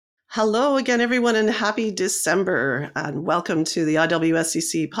Hello again, everyone, and happy December. And welcome to the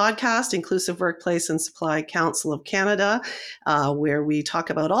IWSCC podcast, Inclusive Workplace and Supply Council of Canada, where we talk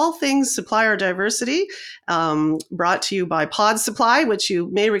about all things supplier diversity, brought to you by Pod Supply, which you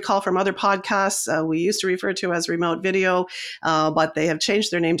may recall from other podcasts we used to refer to as Remote Video, but they have changed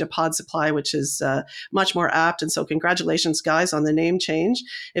their name to Pod Supply, which is much more apt. And so congratulations, guys, on the name change.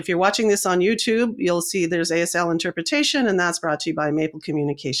 If you're watching this on YouTube, you'll see there's ASL interpretation, and that's brought to you by Maple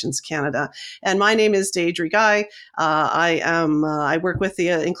Communications Canada. And my name is Deirdre Guy. I work with the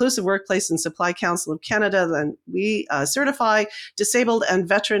Inclusive Workplace and Supply Council of Canada, and we certify disabled and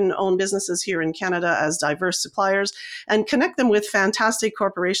veteran-owned businesses here in Canada as diverse suppliers and connect them with fantastic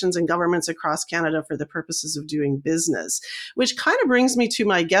corporations and governments across Canada for the purposes of doing business. Which kind of brings me to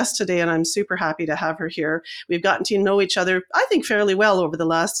my guest today, and I'm super happy to have her here. We've gotten to know each other, I think, fairly well over the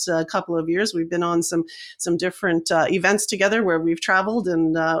last couple of years. We've been on some different events together where we've traveled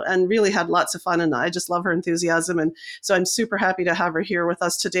and really had lots of fun. And I just love her enthusiasm. And so I'm super happy to have her here with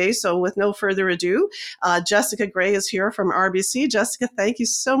us today. So with no further ado, Jessica Gray is here from RBC. Jessica, thank you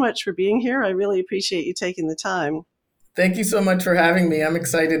so much for being here. I really appreciate you taking the time. Thank you so much for having me. I'm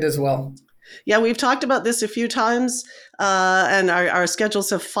excited as well. Yeah, we've talked about this a few times, and our schedules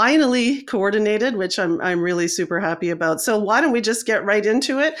have finally coordinated, which I'm really super happy about. So why don't we just get right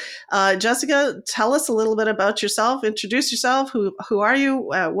into it? Jessica, tell us a little bit about yourself. Introduce yourself. Who are you?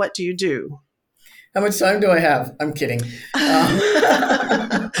 What do you do? How much time do I have? I'm kidding.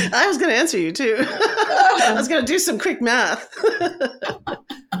 I was going to answer you too. I was going to do some quick math.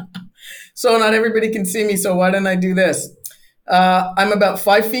 So not everybody can see me, so why don't I do this? I'm about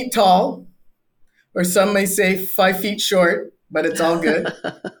 5 feet tall, or some may say 5 feet short, but it's all good.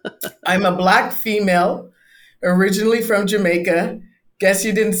 I'm a Black female, originally from Jamaica. Guess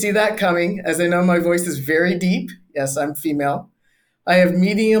you didn't see that coming, as I know my voice is very deep. Yes, I'm female. I have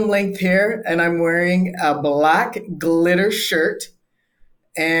medium length hair, and I'm wearing a black glitter shirt.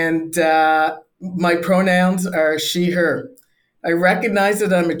 And my pronouns are she, her. I recognize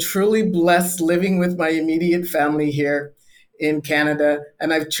that I'm a truly blessed living with my immediate family here in Canada,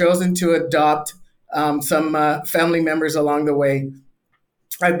 and I've chosen to adopt some family members along the way.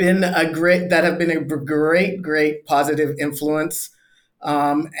 I've been a great positive influence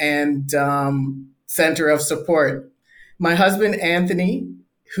and center of support. My husband, Anthony,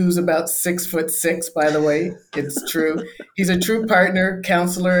 who's about 6'6", by the way, it's true. He's a true partner,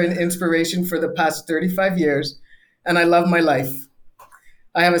 counselor, and inspiration for the past 35 years, and I love my life.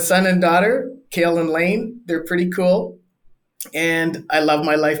 I have a son and daughter, Kale and Lane. They're pretty cool, and I love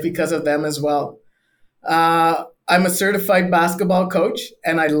my life because of them as well. I'm a certified basketball coach,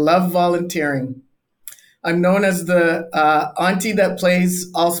 and I love volunteering. I'm known as the auntie that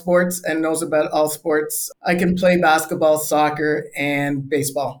plays all sports and knows about all sports. I can play basketball, soccer, and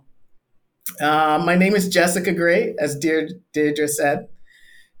baseball. My name is Jessica Gray, as Deirdre said,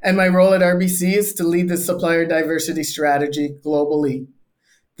 and my role at RBC is to lead the supplier diversity strategy globally.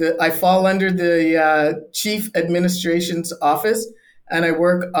 I fall under the Chief Administration's office, and I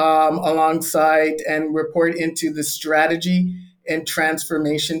work alongside and report into the strategy and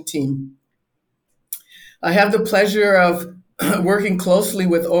transformation team. I have the pleasure of working closely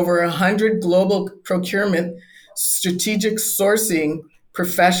with over 100 global procurement strategic sourcing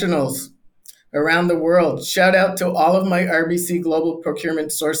professionals around the world. Shout out to all of my RBC Global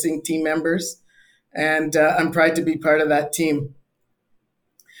Procurement Sourcing team members, and I'm proud to be part of that team.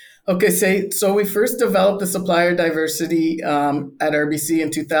 Okay, so we first developed the supplier diversity at RBC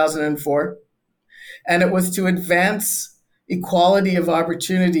in 2004, and it was to advance equality of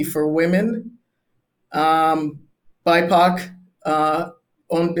opportunity for women, BIPOC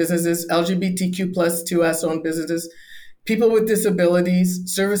owned businesses, LGBTQ plus 2S owned businesses, people with disabilities,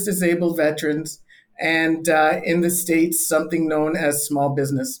 service disabled veterans, and in the States, something known as small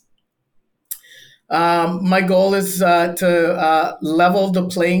business. My goal is to level the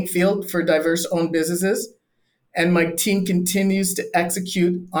playing field for diverse owned businesses, and my team continues to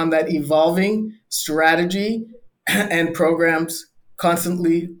execute on that evolving strategy and programs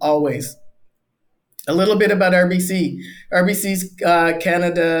constantly, always. A little bit about RBC. RBC's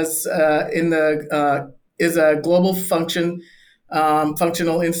Canada's is a global functional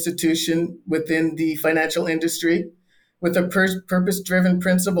institution within the financial industry with a purpose-driven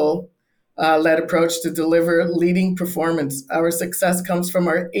principle-led approach to deliver leading performance. Our success comes from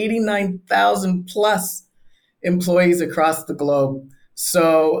our 89,000 plus employees across the globe.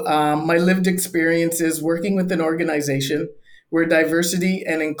 So my lived experience is working with an organization where diversity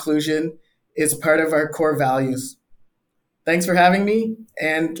and inclusion is part of our core values. Thanks for having me,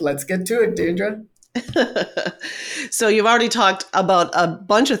 and let's get to it, Deirdre. So you've already talked about a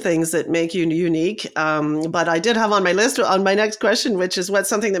bunch of things that make you unique, but I did have on my list on my next question, which is what's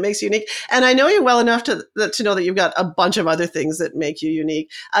something that makes you unique. And I know you well enough to know that you've got a bunch of other things that make you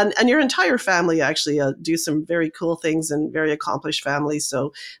unique, and your entire family actually do some very cool things and very accomplished families.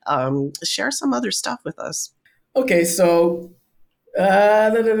 So share some other stuff with us. Okay, so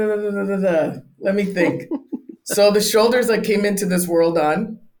let me think. So the shoulders I came into this world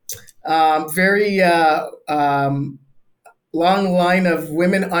on, very long line of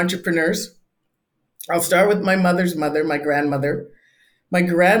women entrepreneurs. I'll start with my mother's mother, my grandmother. My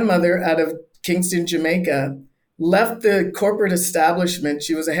grandmother out of Kingston, Jamaica, left the corporate establishment.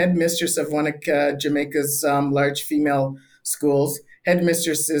 She was a headmistress of one of Jamaica's large female schools.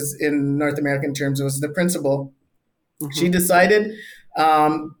 Headmistresses in North American terms was the principal. Mm-hmm. She decided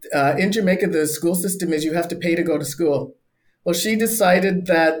in Jamaica, the school system is you have to pay to go to school. Well, she decided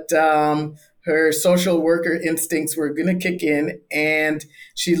that her social worker instincts were going to kick in, and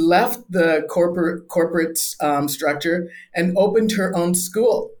she left the corporate structure and opened her own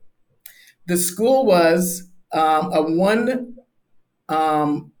school. The school was a one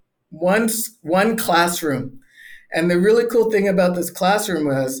classroom. And the really cool thing about this classroom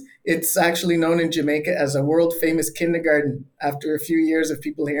was it's actually known in Jamaica as a world famous kindergarten after a few years of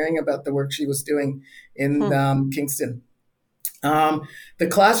people hearing about the work she was doing in Kingston. The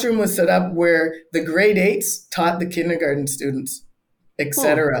classroom was set up where the grade 8s taught the kindergarten students,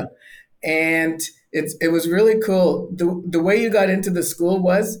 etc. And it was really cool. The way you got into the school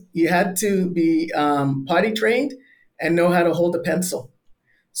was you had to be potty trained and know how to hold a pencil.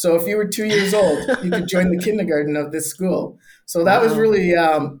 So if you were 2 years old, you could join the kindergarten of this school. So that was really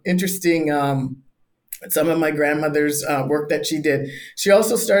interesting. Some of my grandmother's work that she did. She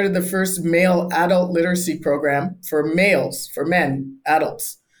also started the first male adult literacy program for males, for men,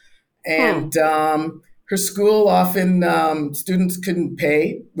 adults. And her school often students couldn't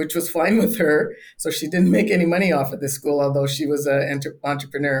pay, which was fine with her. So she didn't make any money off of this school, although she was an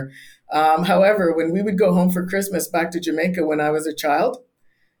entrepreneur. However, when we would go home for Christmas back to Jamaica when I was a child,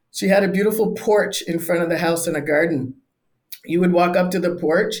 she had a beautiful porch in front of the house and a garden. You would walk up to the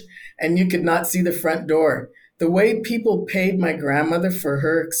porch and you could not see the front door. The way people paid my grandmother for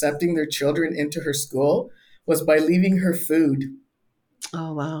her accepting their children into her school was by leaving her food.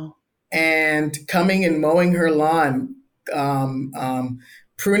 Oh, wow. And coming and mowing her lawn,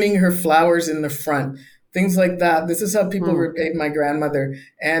 pruning her flowers in the front, things like that. This is how people repaid my grandmother.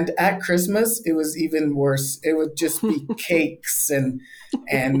 And at Christmas, it was even worse. It would just be cakes and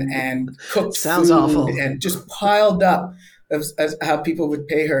cooked Sounds food awful. and just piled up as how people would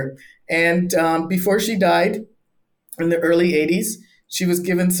pay her. And before she died in the early 80s, she was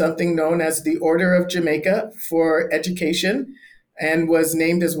given something known as the Order of Jamaica for education and was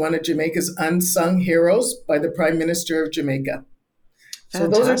named as one of Jamaica's unsung heroes by the Prime Minister of Jamaica.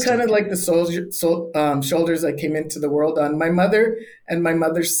 Fantastic. So those are kind of like the shoulders I came into the world on. My mother and my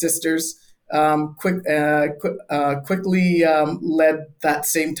mother's sisters quickly led that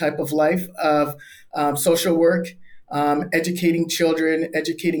same type of life of social work, educating children,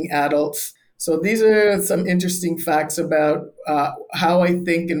 educating adults. So these are some interesting facts about how I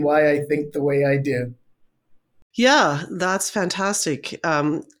think and why I think the way I do. Yeah, that's fantastic.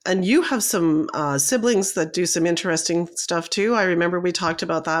 And you have some siblings that do some interesting stuff too. I remember we talked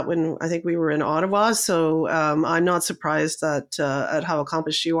about that when I think we were in Ottawa. So I'm not surprised that at how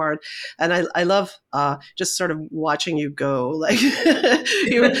accomplished you are. And I love just sort of watching you go. Like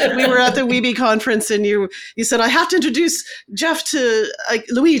we were at the Weeby conference and you said, I have to introduce Jeff to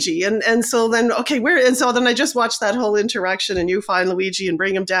Luigi. And so then, okay, and so then I just watched that whole interaction and you find Luigi and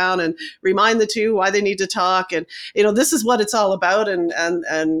bring him down and remind the two why they need to talk. And this is what it's all about, and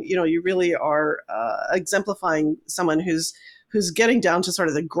you really are exemplifying someone who's getting down to sort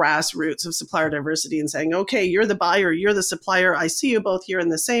of the grassroots of supplier diversity and saying, okay, you're the buyer, you're the supplier, I see you both here in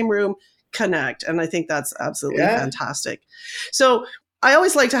the same room, connect. And I think that's absolutely fantastic. So I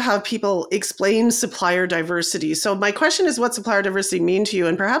always like to have people explain supplier diversity. So my question is, what supplier diversity mean to you?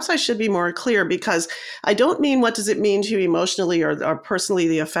 And perhaps I should be more clear, because I don't mean what does it mean to you emotionally or personally,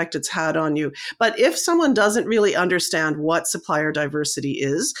 the effect it's had on you. But if someone doesn't really understand what supplier diversity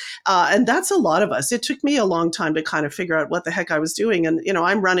is, and that's a lot of us, it took me a long time to kind of figure out what the heck I was doing. And,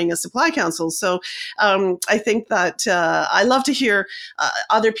 I'm running a supply council. So I think that I love to hear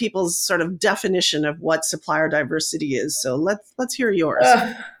other people's sort of definition of what supplier diversity is. So let's hear yours.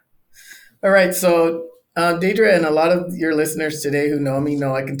 All right. So, Deidre, and a lot of your listeners today who know me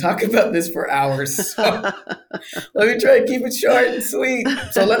know I can talk about this for hours. So let me try to keep it short and sweet.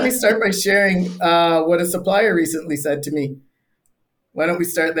 So let me start by sharing what a supplier recently said to me. Why don't we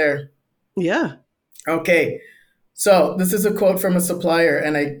start there? Yeah. Okay. So this is a quote from a supplier,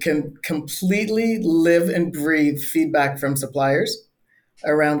 and I can completely live and breathe feedback from suppliers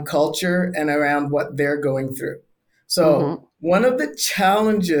around culture and around what they're going through. So, Mm-hmm. one of the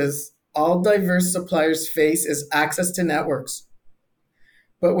challenges all diverse suppliers face is access to networks.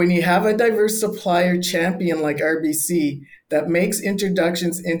 But when you have a diverse supplier champion like RBC that makes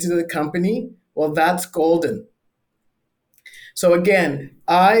introductions into the company, well, that's golden. So again,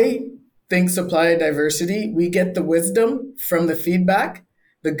 I think supplier diversity, we get the wisdom from the feedback,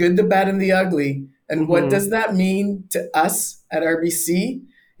 the good, the bad, and the ugly. And what Mm-hmm. does that mean to us at RBC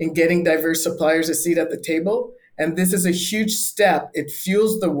in getting diverse suppliers a seat at the table? And this is a huge step. It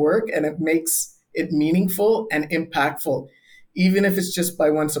fuels the work and it makes it meaningful and impactful, even if it's just by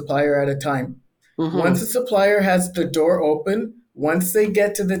one supplier at a time. Once Mm-hmm. a supplier has the door open, once they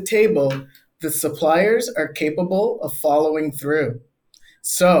get to the table, the suppliers are capable of following through.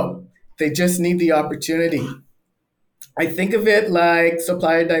 So they just need the opportunity. I think of it like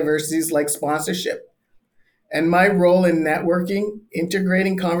supplier diversity is like sponsorship. And my role in networking,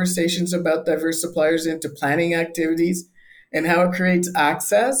 integrating conversations about diverse suppliers into planning activities, and how it creates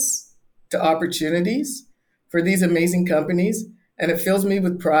access to opportunities for these amazing companies. And it fills me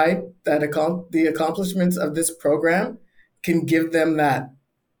with pride that the accomplishments of this program can give them that,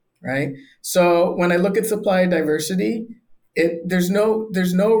 right? So when I look at supplier diversity, there's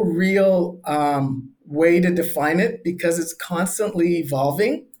no real way to define it because it's constantly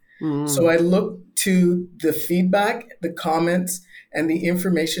evolving. So Mm-hmm. I look to the feedback, the comments, and the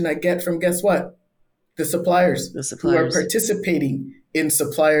information I get from, guess what? The suppliers The who are suppliers. participating in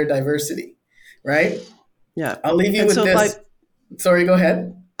supplier diversity, right? Yeah. I'll leave you And with so this. Sorry, go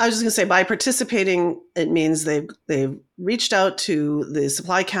ahead. I was just going to say, by participating, it means they've reached out to the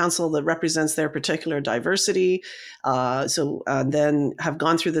supply council that represents their particular diversity. Then have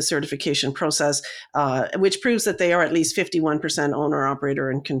gone through the certification process, which proves that they are at least 51% owner,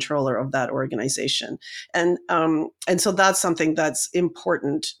 operator, and controller of that organization. And so that's something that's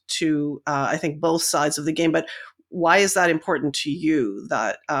important to I think both sides of the game. But why is that important to you?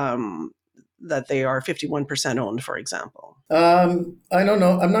 That they are 51% owned, for example. I don't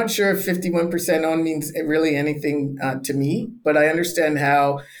know. I'm not sure if 51% on means really anything to me, but I understand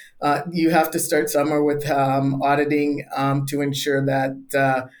how you have to start somewhere with auditing to ensure that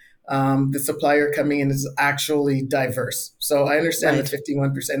the supplier coming in is actually diverse. So I understand the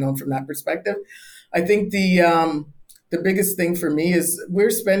Right. 51% on from that perspective. I think the biggest thing for me is we're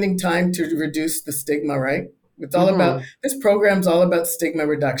spending time to reduce the stigma, right? It's all about Mm-hmm. this program's all about stigma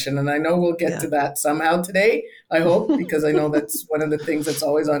reduction, and I know we'll get Yeah. to that somehow today. I hope, because I know that's one of the things that's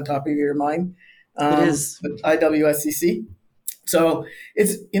always on top of your mind It is. with IWSCC. So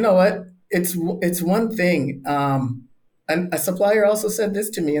it's, you know what, it's one thing. And a supplier also said this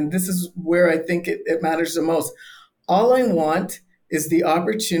to me, and this is where I think it matters the most. All I want is the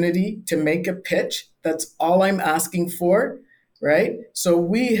opportunity to make a pitch. That's all I'm asking for, right? So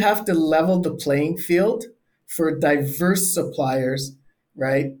we have to level the playing field for diverse suppliers,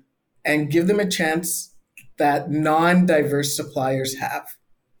 right? And give them a chance that non-diverse suppliers have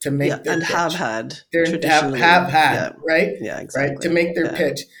to Yeah. make their And have pitch. had They have traditionally. had, Yeah. right? Yeah, Right? To exactly. make their Yeah.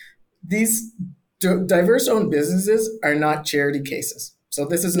 pitch. These diverse owned businesses are not charity cases. So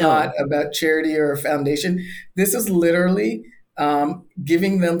this is not No. about charity or a foundation. This is literally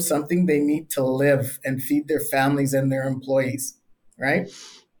giving them something they need to live and feed their families and their employees, right?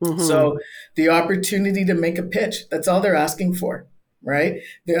 Mm-hmm. So the opportunity to make a pitch, that's all they're asking for, right?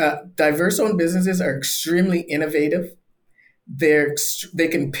 The diverse owned businesses are extremely innovative. They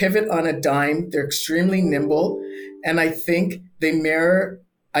can pivot on a dime. They're extremely nimble, and I think they mirror.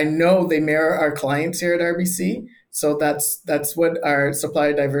 I know they mirror our clients here at RBC. So that's what our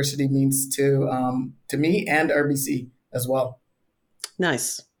supplier diversity means to me and RBC as well.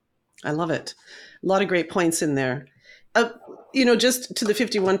 Nice. I love it. A lot of great points in there. Uh, just to the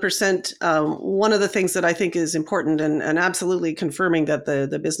 51%, one of the things that I think is important and absolutely confirming that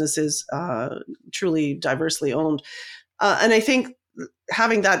the business is truly diversely owned. And I think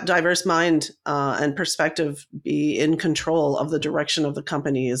having that diverse mind and perspective be in control of the direction of the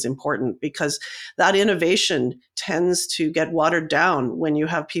company is important because that innovation tends to get watered down when you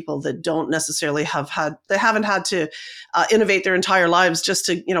have people that don't necessarily haven't had to innovate their entire lives just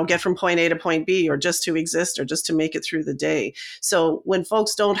to get from point A to point B or just to exist or just to make it through the day. So when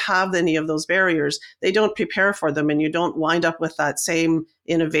folks don't have any of those barriers, they don't prepare for them, and you don't wind up with that same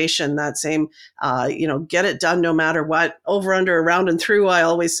innovation, that same, get it done no matter what, over, under, around, and through, I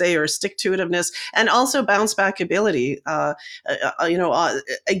always say, or stick to itiveness, and also bounce back ability.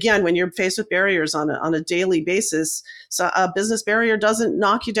 Again, when you're faced with barriers on a daily basis, so a business barrier doesn't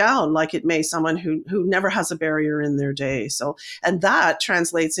knock you down like it may someone who never has a barrier in their day. So, and that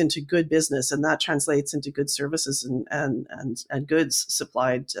translates into good business, and that translates into good services and goods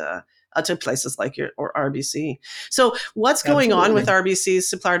supplied to places like or RBC. So what's going on with RBC's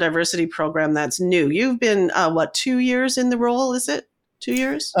supplier diversity program that's new? You've been, 2 years in the role, is it? 2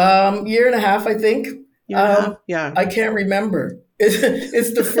 years? Year and a half, I think. Yeah. I can't remember.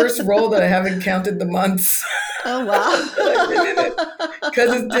 It's the first role that I haven't counted the months. Oh, wow.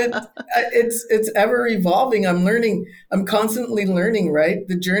 Because it's ever evolving. I'm learning. I'm constantly learning, right?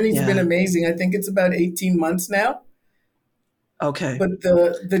 The journey's been amazing. I think it's about 18 months now. Okay. But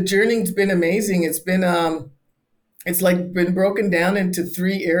the journey's been amazing. It's been been broken down into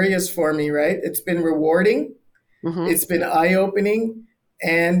 3 areas for me, right? It's been rewarding, it's been eye-opening,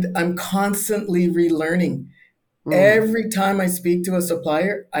 and I'm constantly relearning. Every time I speak to a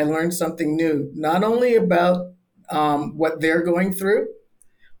supplier, I learn something new, not only about what they're going through,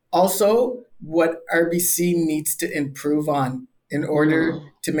 also what RBC needs to improve on in order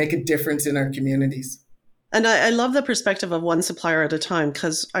to make a difference in our communities. And I love the perspective of one supplier at a time,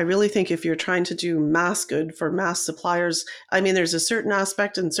 because I really think if you're trying to do mass good for mass suppliers, I mean, there's a certain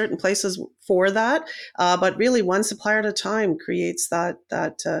aspect in certain places for that, but really one supplier at a time creates that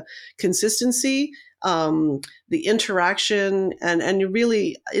consistency, the interaction, and you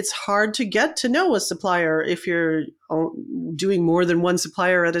really, it's hard to get to know a supplier if you're doing more than one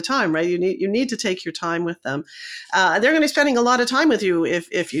supplier at a time, right? You need to take your time with them. They're going to be spending a lot of time with you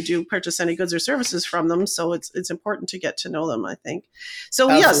if you do purchase any goods or services from them. So it's important to get to know them, I think. So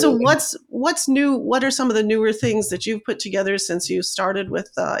Absolutely. So what's new? What are some of the newer things that you've put together since you started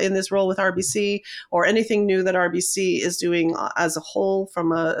with in this role with RBC, or anything new that RBC is doing as a whole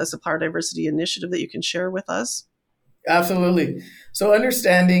from a supplier diversity initiative that you can share with us? Absolutely. So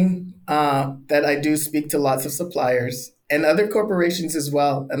understanding that I do speak to lots of suppliers and other corporations as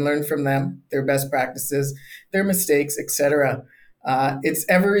well, and learn from them, their best practices, their mistakes, etc. It's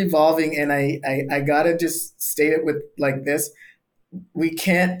ever evolving, and I gotta just state it with like this: we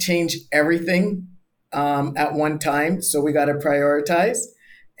can't change everything at one time, so we gotta prioritize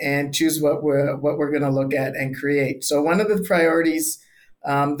and choose what we're gonna look at and create. So one of the priorities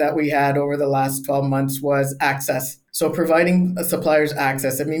that we had over the last 12 months was access. So providing suppliers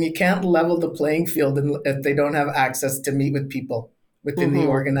access. I mean, you can't level the playing field if they don't have access to meet with people within the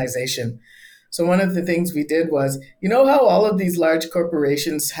organization. So one of the things we did was, you know how all of these large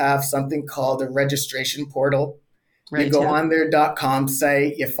corporations have something called a registration portal? Right, you go on their .com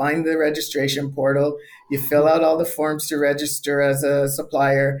site, you find the registration portal, you fill out all the forms to register as a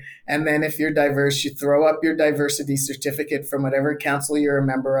supplier, and then if you're diverse, you throw up your diversity certificate from whatever council you're a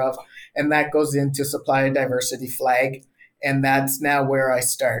member of, and that goes into supplier diversity flag, and that's now where I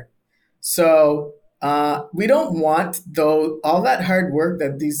start. So we don't want, though, all that hard work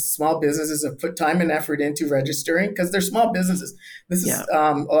that these small businesses have put time and effort into registering, because they're small businesses. This is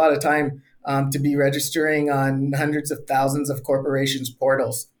a lot of time to be registering on hundreds of thousands of corporations'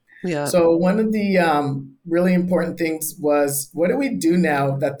 portals. Yeah. So one of the really important things was, what do we do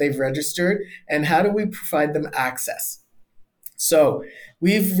now that they've registered, and how do we provide them access? So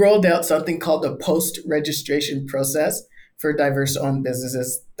we've rolled out something called a post-registration process for diverse-owned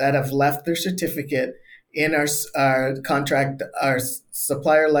businesses that have left their certificate in our contract, our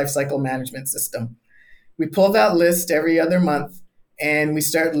supplier lifecycle management system. We pull that list every other month, and we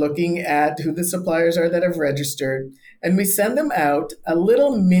start looking at who the suppliers are that have registered, and we send them out a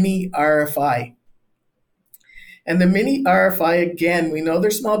little mini RFI. And the mini RFI, again, we know they're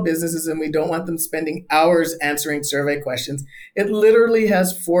small businesses and we don't want them spending hours answering survey questions. It literally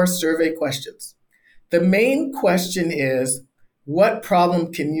has 4 survey questions. The main question is, what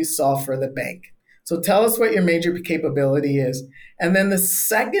problem can you solve for the bank? So tell us what your major capability is. And then the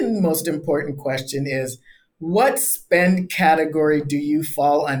second most important question is, what spend category do you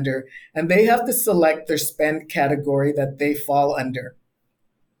fall under? And they have to select their spend category that they fall under.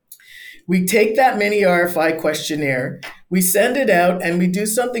 We take that mini RFI questionnaire, we send it out, and we do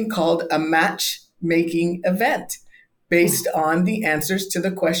something called a matchmaking event based on the answers to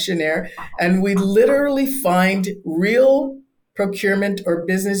the questionnaire. And we literally find real procurement or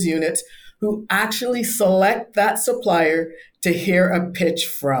business units who actually select that supplier to hear a pitch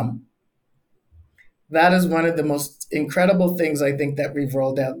from. That is one of the most incredible things I think that we've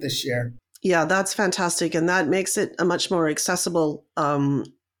rolled out this year. Yeah, that's fantastic. And that makes it a much more accessible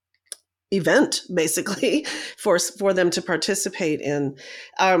event basically for them to participate in.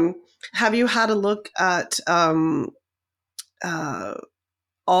 Have you had a look at all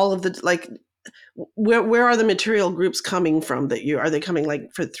of the, like, where are the material groups coming from that are they coming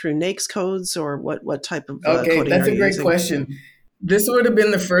like through NAICS codes, or what type of Okay, coding that's are a you great using? question. This would have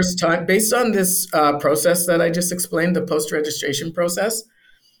been the first time, based on this process that I just explained, the post-registration process.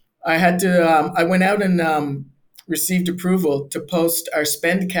 I went out and received approval to post our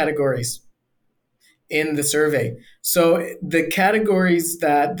spend categories in the survey. So the categories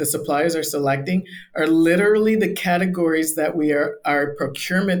that the suppliers are selecting are literally the categories that our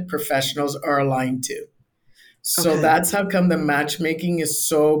procurement professionals are aligned to. So Okay. that's how come the matchmaking is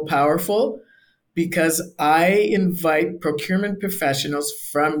so powerful, because I invite procurement professionals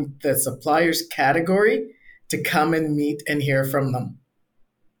from the supplier's category to come and meet and hear from them.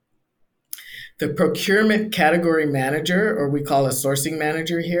 The procurement category manager, or we call a sourcing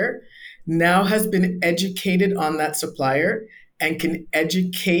manager here, now has been educated on that supplier and can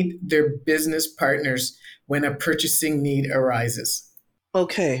educate their business partners when a purchasing need arises.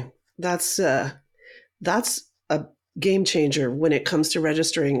 Okay. That's a game changer when it comes to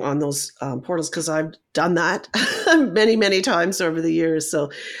registering on those portals, because I've done that many times over the years.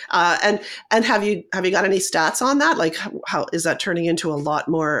 So, and have you got any stats on that? Like, how is that turning into a lot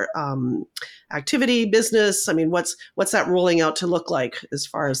more activity, business? I mean, what's that rolling out to look like as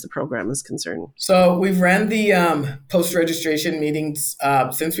far as the program is concerned? So we've ran the post-registration meetings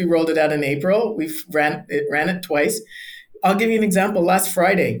since we rolled it out in April. Ran it twice. I'll give you an example. Last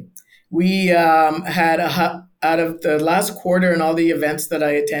Friday, we had out of the last quarter and all the events that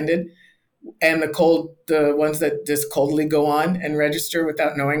I attended, and the ones that just coldly go on and register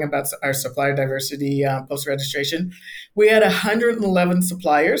without knowing about our supplier diversity post-registration, we had 111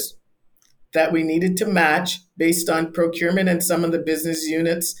 suppliers that we needed to match based on procurement and some of the business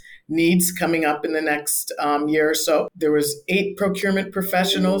units needs coming up in the next year or so. There was 8 procurement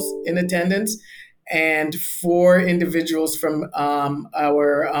professionals in attendance and 4 individuals from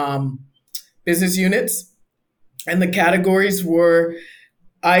our business units. And the categories were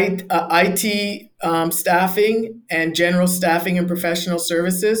IT staffing and general staffing and professional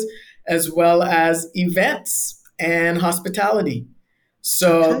services, as well as events and hospitality.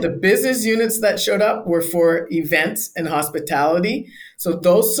 So Okay. the business units that showed up were for events and hospitality. So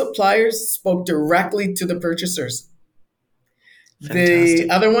those suppliers spoke directly to the purchasers. The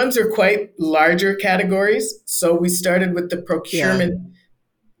Fantastic. other ones are quite larger categories. So we started with the Yeah. procurement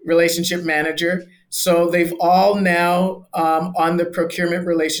relationship manager. So they've all now on the procurement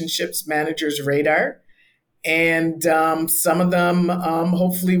relationships manager's radar. And some of them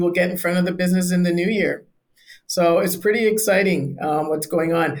hopefully will get in front of the business in the new year. So it's pretty exciting what's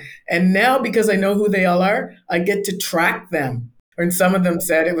going on. And now, because I know who they all are, I get to track them. And some of them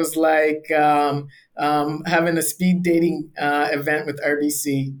said it was like having a speed dating event with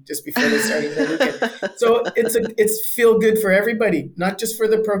RBC just before they started their weekend. So it's feel good for everybody, not just for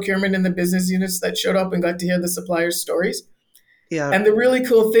the procurement and the business units that showed up and got to hear the suppliers' stories. Yeah. And the really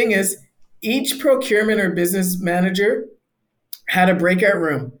cool thing is each procurement or business manager had a breakout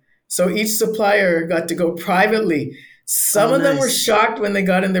room. So each supplier got to go privately. Some Oh, of them were nice. shocked when they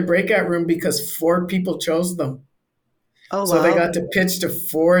got in the breakout room because 4 people chose them. Oh, So they wow. got to pitch to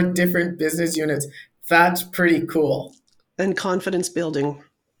 4 different business units. That's pretty cool, And confidence building.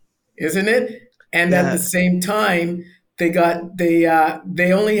 isn't it? And at the Yeah. same time,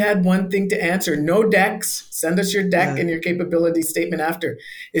 they only had one thing to answer. No decks. Send us your deck Yeah. and your capability statement after.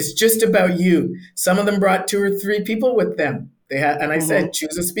 It's just about you. Some of them brought 2 or 3 people with them. And I said, Mm-hmm.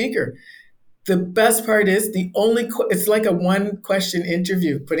 choose a speaker. The best part is it's like a 1-question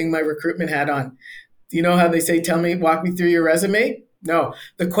interview, putting my recruitment hat on. Do you know how they say, walk me through your resume? No,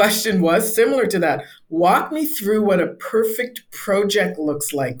 the question was similar to that. Walk me through what a perfect project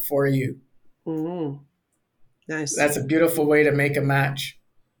looks like for you. Mm-hmm. Nice. That's a beautiful way to make a match.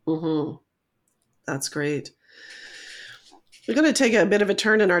 Mm-hmm. That's great. We're going to take a bit of a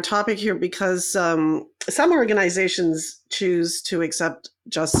turn in our topic here because some organizations choose to accept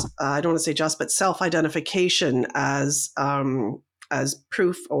I don't want to say just, but self-identification as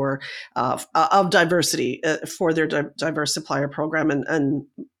proof or of diversity for their diverse supplier program. And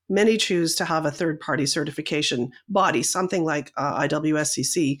many choose to have a third-party certification body, something like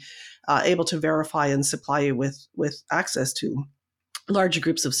IWSCC, able to verify and supply you with access to larger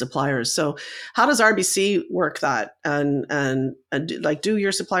groups of suppliers. So how does RBC work that? And do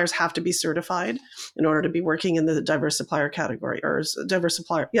your suppliers have to be certified in order to be working in the diverse supplier category or diverse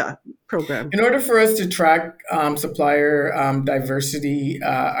supplier program? In order for us to track supplier diversity,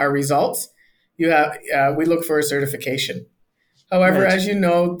 our results, we look for a certification. However, Right. as you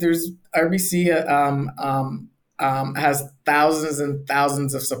know, there's RBC has thousands and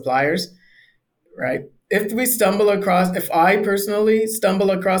thousands of suppliers, right? If I personally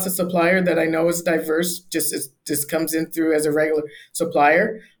stumble across a supplier that I know is diverse, just comes in through as a regular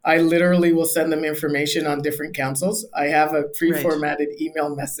supplier, I literally will send them information on different councils. I have a pre-formatted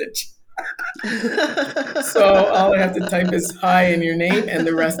email message. So all I have to type is hi and your name, and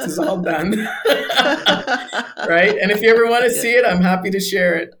the rest is all done. Right? And if you ever want to see it, I'm happy to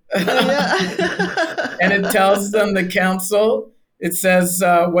share it. And it tells them the council. It says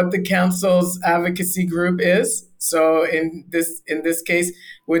what the council's advocacy group is. So in this case,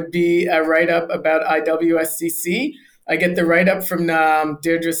 would be a write-up about IWSCC. I get the write-up from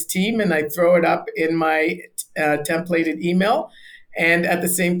Deirdre's team, and I throw it up in my templated email. And at the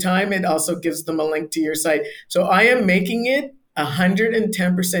same time, it also gives them a link to your site. So I am making it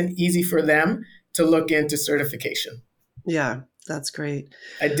 110% easy for them to look into certification. Yeah, that's great.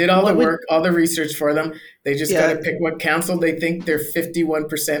 I did all the work, all the research for them. They just got to pick what council they think they're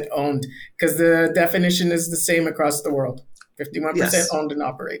 51% owned, because the definition is the same across the world. 51% owned and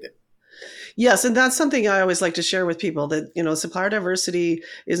operated. Yes, and that's something I always like to share with people, that, supplier diversity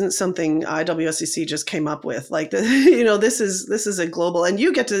isn't something IWSCC just came up with. Like, this is a global, and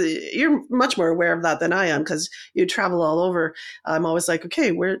you're much more aware of that than I am, because you travel all over. I'm always like,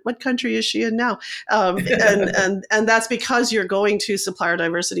 okay, what country is she in now? And that's because you're going to supplier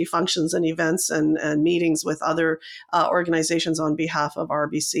diversity functions and events and meetings with other organizations on behalf of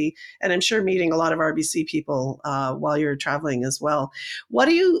RBC. And I'm sure meeting a lot of RBC people while you're traveling as well. What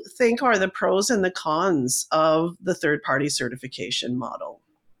do you think are the pros and the cons of the third-party certification model?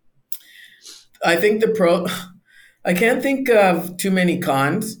 I think I can't think of too many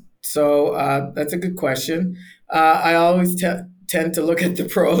cons. So that's a good question. I always tend to look at the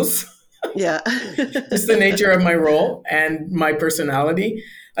pros. Yeah. Just the nature of my role and my personality.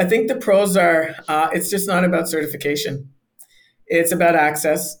 I think the pros are, it's just not about certification. It's about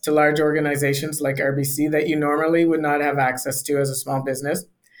access to large organizations like RBC that you normally would not have access to as a small business.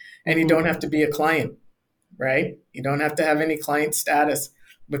 And you don't have to be a client, right? You don't have to have any client status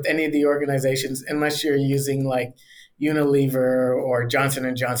with any of the organizations unless you're using like Unilever or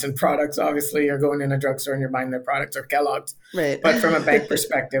Johnson & Johnson products. Obviously, you're going in a drugstore and you're buying their products, or Kellogg's. Right. But from a bank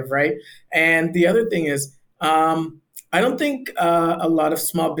perspective, right? And the other thing is, I don't think a lot of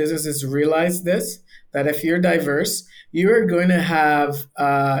small businesses realize this, that if you're diverse, you are going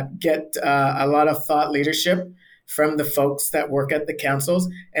to get a lot of thought leadership from the folks that work at the councils,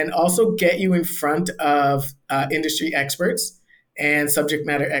 and also get you in front of industry experts and subject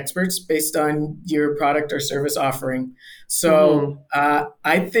matter experts based on your product or service offering. So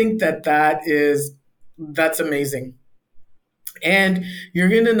I think that's amazing. And you're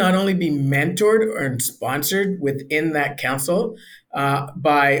going to not only be mentored or sponsored within that council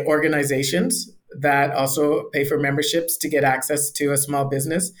by organizations that also pay for memberships to get access to a small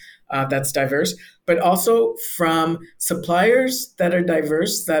business that's diverse, but also from suppliers that are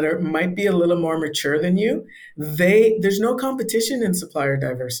diverse, might be a little more mature than you. There's no competition in supplier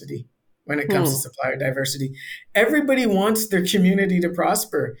diversity when it comes to supplier diversity. Everybody wants their community to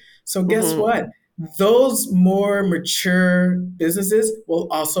prosper. So guess what? Those more mature businesses will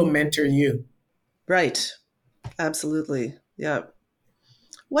also mentor you. Right. Absolutely. Yeah.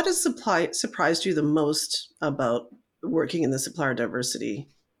 What has surprised you the most about working in the supplier diversity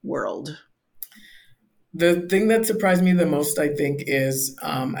world? The thing that surprised me the most, I think, is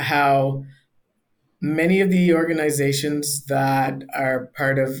how many of the organizations that are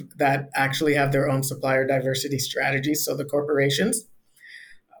part of that actually have their own supplier diversity strategies. So the corporations,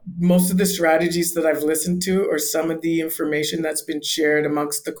 most of the strategies that I've listened to, or some of the information that's been shared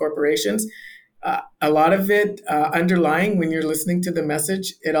amongst the corporations, a lot of it underlying, when you're listening to the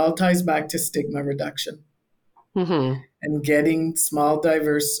message, it all ties back to stigma reduction and getting small,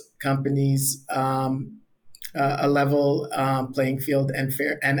 diverse companies a level playing field and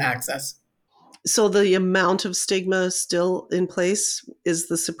fair and access. So the amount of stigma still in place is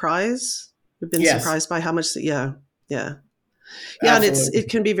the surprise? We've been surprised by how much. Yeah. And it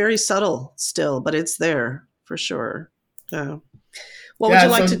can be very subtle still, but it's there for sure. Yeah. What would you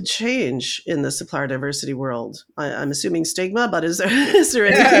like to change in the supplier diversity world? I'm assuming stigma, but is there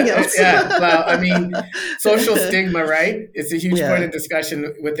anything else? Well, I mean, social stigma, right? It's a huge point of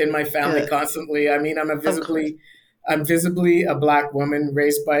discussion within my family constantly. I mean, I'm visibly a Black woman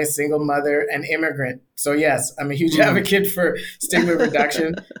raised by a single mother and immigrant. So yes, I'm a huge advocate for stigma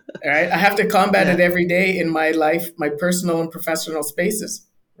reduction. All right, I have to combat it every day in my life, my personal and professional spaces.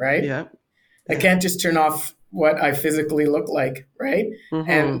 Right. I can't just turn off what I physically look like, right?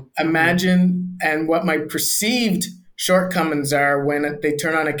 And imagine, and what my perceived shortcomings are when they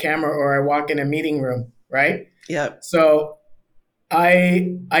turn on a camera or I walk in a meeting room, right? Yeah. So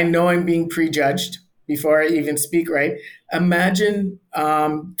I know I'm being prejudged before I even speak, right? Imagine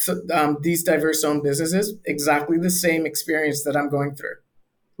these diverse owned businesses, exactly the same experience that I'm going through,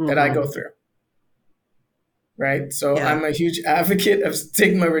 that I go Mm-hmm. through, right? So Yeah. I'm a huge advocate of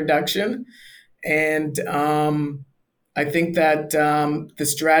stigma reduction. And I think that the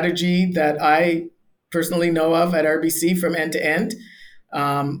strategy that I personally know of at RBC from end to end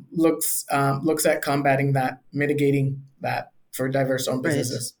looks at combating that, mitigating that for diverse owned Right.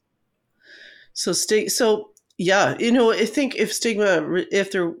 businesses. So yeah, I think if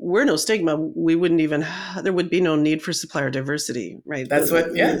there were no stigma, we wouldn't even there would be no need for supplier diversity, right? That's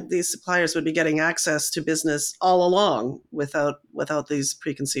what, yeah. These suppliers would be getting access to business all along without these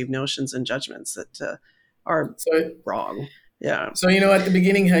preconceived notions and judgments that are So, wrong. Yeah. so at the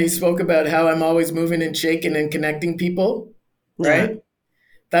beginning, how you spoke about how I'm always moving and shaking and connecting people, Yeah. right?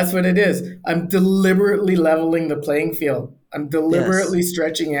 That's what it is. I'm deliberately leveling the playing field. I'm Yes. deliberately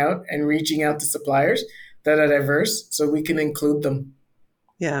stretching out and reaching out to suppliers that are diverse so we can include them.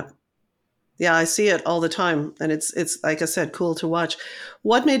 Yeah. Yeah, I see it all the time, and it's like I said, cool to watch.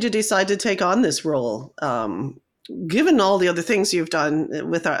 What made you decide to take on this role? Given all the other things you've done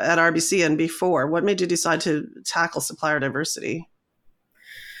at RBC and before, what made you decide to tackle supplier diversity?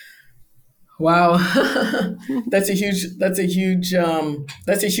 Wow, that's a huge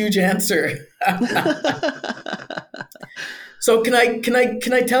answer. So can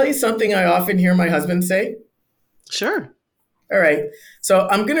I tell you something I often hear my husband say? Sure, All right. So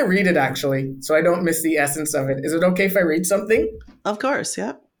I'm going to read it actually, so I don't miss the essence of it. Is it okay if I read something? of course,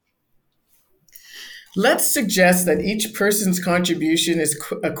 yeah. Let's suggest that each person's contribution is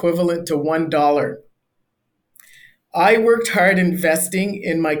equivalent to $1. I worked hard investing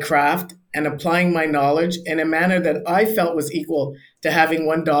in my craft and applying my knowledge in a manner that I felt was equal to having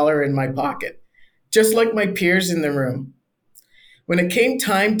 $1 in my pocket, just like my peers in the room. When it came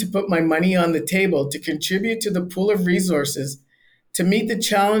time to put my money on the table to contribute to the pool of resources to meet the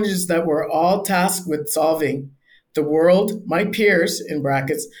challenges that we're all tasked with solving, the world, my peers in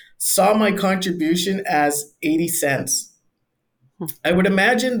brackets, saw my contribution as 80 cents. I would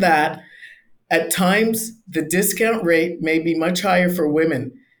imagine that at times the discount rate may be much higher for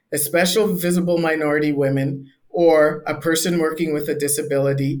women, especially visible minority women, or a person working with a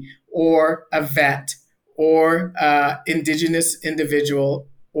disability, or a vet, or indigenous individual,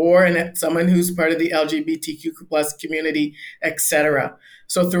 or someone who's part of the LGBTQ plus community, etc.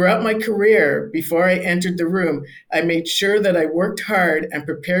 So throughout my career, before I entered the room, I made sure that I worked hard and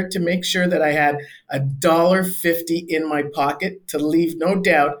prepared to make sure that I had $1.50 in my pocket to leave no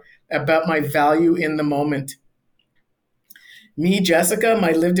doubt about my value in the moment. Me, Jessica,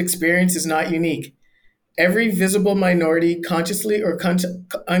 my lived experience is not unique. Every visible minority consciously or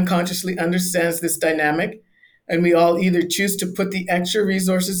unconsciously understands this dynamic, and we all either choose to put the extra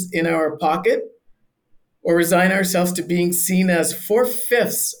resources in our pocket or resign ourselves to being seen as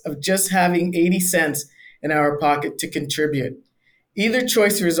 4/5 of just having 80 cents in our pocket to contribute. Either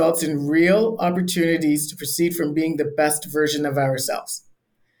choice results in real opportunities to proceed from being the best version of ourselves.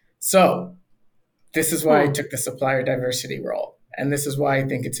 So, this is why I Hmm. took the supplier diversity role. And this is why I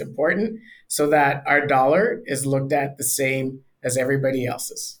think it's important so that our dollar is looked at the same as everybody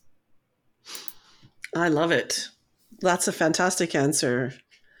else's. I love it. That's a fantastic answer.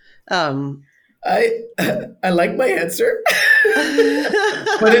 Um, I I like my answer,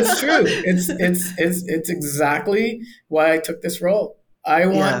 but it's true. It's exactly why I took this role.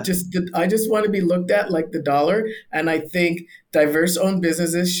 yeah, I just want to be looked at like the dollar, and I think diverse owned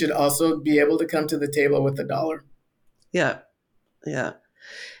businesses should also be able to come to the table with the dollar. yeah, yeah.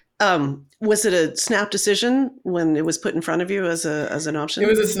 Was it a snap decision when it was put in front of you as an It option?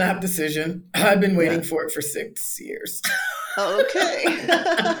 was a snap decision. I've been waiting Yeah. for it for 6 years. Okay.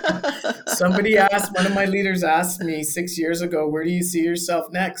 One of my leaders asked me 6 years ago, where do you see yourself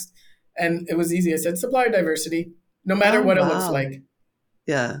next? And it was easy. I said, supplier diversity, no matter Oh, what it looks wow. like,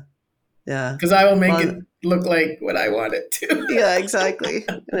 Yeah. Yeah. because I will make Well, it look like what I want it to. yeah, exactly.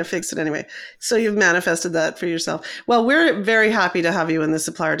 Gonna fix it anyway. So you've manifested that for yourself. Well, we're very happy to have you in the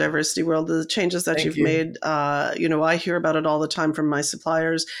supplier diversity world. The changes that Thank you've you. made, I hear about it all the time from my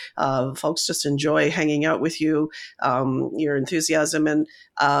suppliers. Folks just enjoy hanging out with you, your enthusiasm and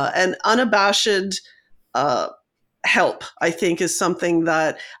unabashed uh, help, I think, is something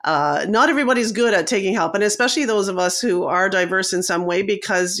that not everybody's good at taking help. And especially those of us who are diverse in some way,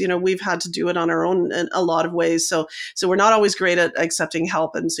 because, we've had to do it on our own in a lot of ways. So we're not always great at accepting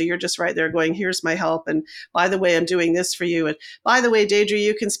help. And so you're just right there going, here's my help. And by the way, I'm doing this for you. And by the way, Deidre,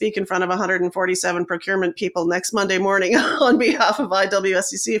 you can speak in front of 147 procurement people next Monday morning on behalf of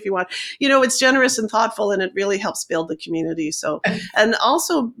IWSCC if you want. It's generous and thoughtful, and it really helps build the community. So, and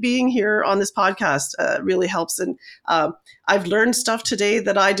also being here on this podcast really helps. And I've learned stuff today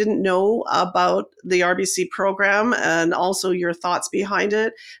that I didn't know about the RBC program, and also your thoughts behind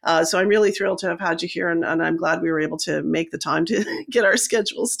it. So I'm really thrilled to have had you here, and I'm glad we were able to make the time to get our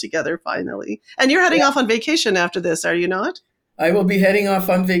schedules together finally. And you're heading off on vacation after this, are you not? I will be heading off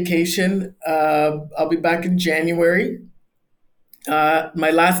on vacation. I'll be back in January.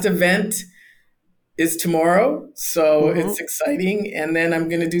 My last event is tomorrow, so it's exciting. And then I'm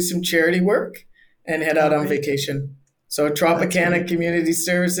going to do some charity work and head out on vacation. So Tropicana Community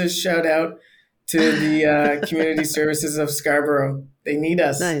Services, shout out to the Community Services of Scarborough. They need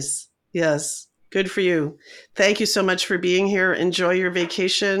us. Nice. Yes. Good for you. Thank you so much for being here. Enjoy your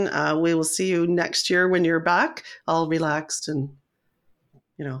vacation. We will see you next year when you're back, all relaxed and,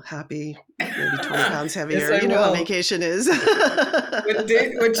 happy, maybe 20 pounds heavier. Yes, how vacation is.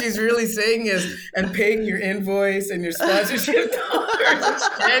 What she's really saying is, and paying your invoice and your sponsorship dollars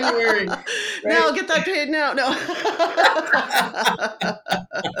in January. Right? Now get that paid now. No.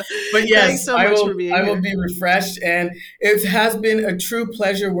 But yes, so I will be refreshed. And it has been a true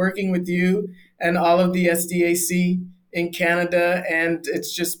pleasure working with you and all of the SDAC in Canada. And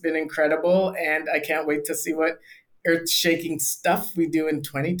it's just been incredible. And I can't wait to see what earth-shaking stuff we do in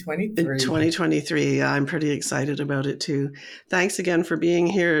 2023. In 2023, I'm pretty excited about it too. Thanks again for being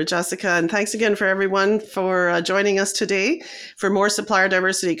here, Jessica, and thanks again for everyone for joining us today. For more supplier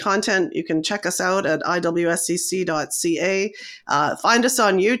diversity content, you can check us out at iwscc.ca. Find us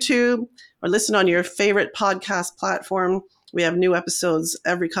on YouTube or listen on your favorite podcast platform. We have new episodes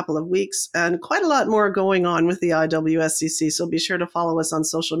every couple of weeks and quite a lot more going on with the IWSCC. So be sure to follow us on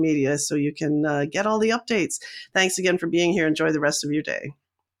social media so you can get all the updates. Thanks again for being here. Enjoy the rest of your day.